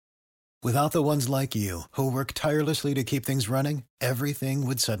Without the ones like you, who work tirelessly to keep things running, everything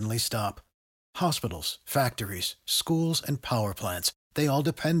would suddenly stop. Hospitals, factories, schools, and power plants, they all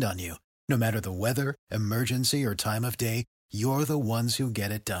depend on you. No matter the weather, emergency, or time of day, you're the ones who get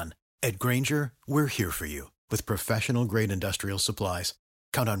it done. At Grainger, we're here for you with professional-grade industrial supplies.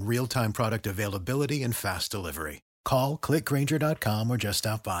 Count on real-time product availability and fast delivery. Call, click Grainger.com, or just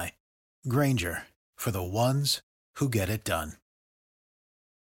stop by. Grainger, for the ones who get it done.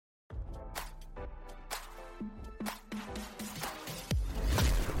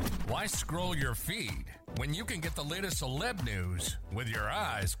 Why scroll your feed when you can get the latest celeb news with your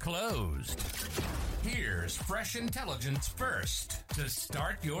eyes closed? Here's fresh intelligence first to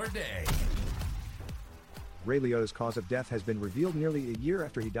start your day. Ray Liotta's cause of death has been revealed nearly a year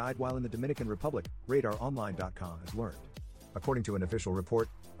after he died while in the Dominican Republic, RadarOnline.com has learned. According to an official report,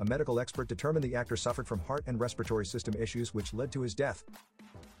 a medical expert determined the actor suffered from heart and respiratory system issues which led to his death.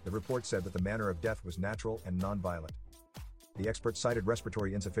 The report said that the manner of death was natural and non-violent. The expert cited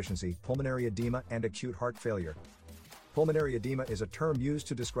respiratory insufficiency, pulmonary edema, and acute heart failure. Pulmonary edema is a term used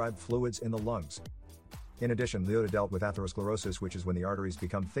to describe fluids in the lungs. In addition, Liotta dealt with atherosclerosis, which is when the arteries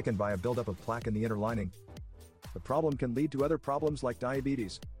become thickened by a buildup of plaque in the inner lining. The problem can lead to other problems like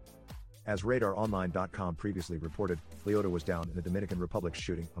diabetes. As RadarOnline.com previously reported, Liotta was down in the Dominican Republic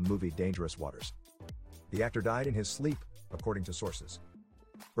shooting a movie Dangerous Waters. The actor died in his sleep, according to sources.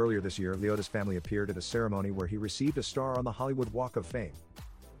 Earlier this year, Liotta's family appeared at a ceremony where he received a star on the Hollywood Walk of Fame.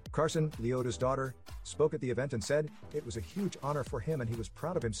 Carson, Liotta's daughter, spoke at the event and said, "It was a huge honor for him and he was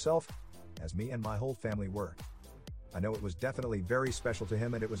proud of himself, as me and my whole family were. I know it was definitely very special to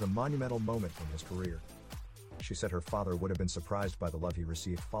him and it was a monumental moment in his career." She said her father would have been surprised by the love he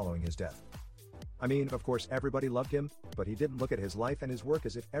received following his death. "I mean, of course everybody loved him, but he didn't look at his life and his work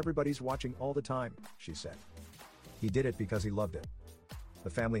as if everybody's watching all the time," she said. "He did it because he loved it." The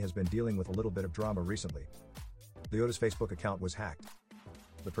family has been dealing with a little bit of drama recently. Liotta's Facebook account was hacked.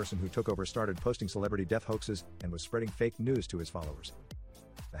 The person who took over started posting celebrity death hoaxes and was spreading fake news to his followers.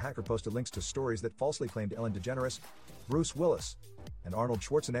 The hacker posted links to stories that falsely claimed Ellen DeGeneres, Bruce Willis, and Arnold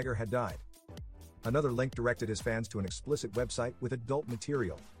Schwarzenegger had died. Another link directed his fans to an explicit website with adult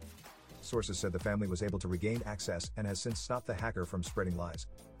material. Sources said the family was able to regain access and has since stopped the hacker from spreading lies.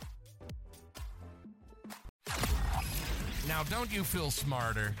 Now, don't you feel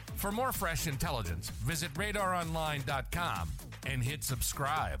smarter? For more fresh intelligence, visit RadarOnline.com and hit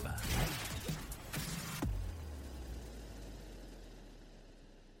subscribe.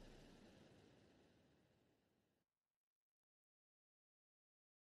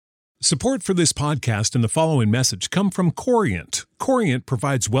 Support for this podcast and the following message come from Corient. Corient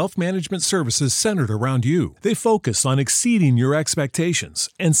provides wealth management services centered around you. They focus on exceeding your expectations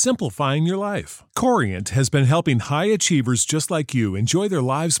and simplifying your life. Corient has been helping high achievers just like you enjoy their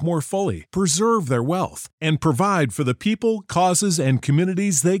lives more fully, preserve their wealth, and provide for the people, causes, and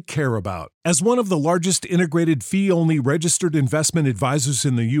communities they care about. As one of the largest integrated fee-only registered investment advisors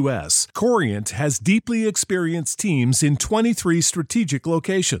in the U.S., Corient has deeply experienced teams in 23 strategic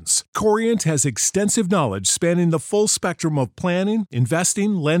locations. Corient has extensive knowledge spanning the full spectrum of planning,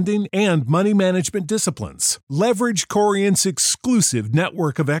 investing, lending, and money management disciplines. Leverage Corient's exclusive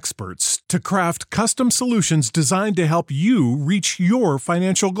network of experts to craft custom solutions designed to help you reach your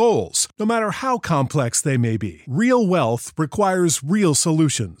financial goals, no matter how complex they may be. Real wealth requires real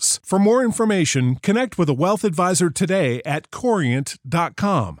solutions. For more information, connect with a wealth advisor today at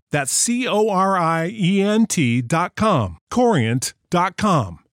Corient.com. That's Corient.com. Corient.com.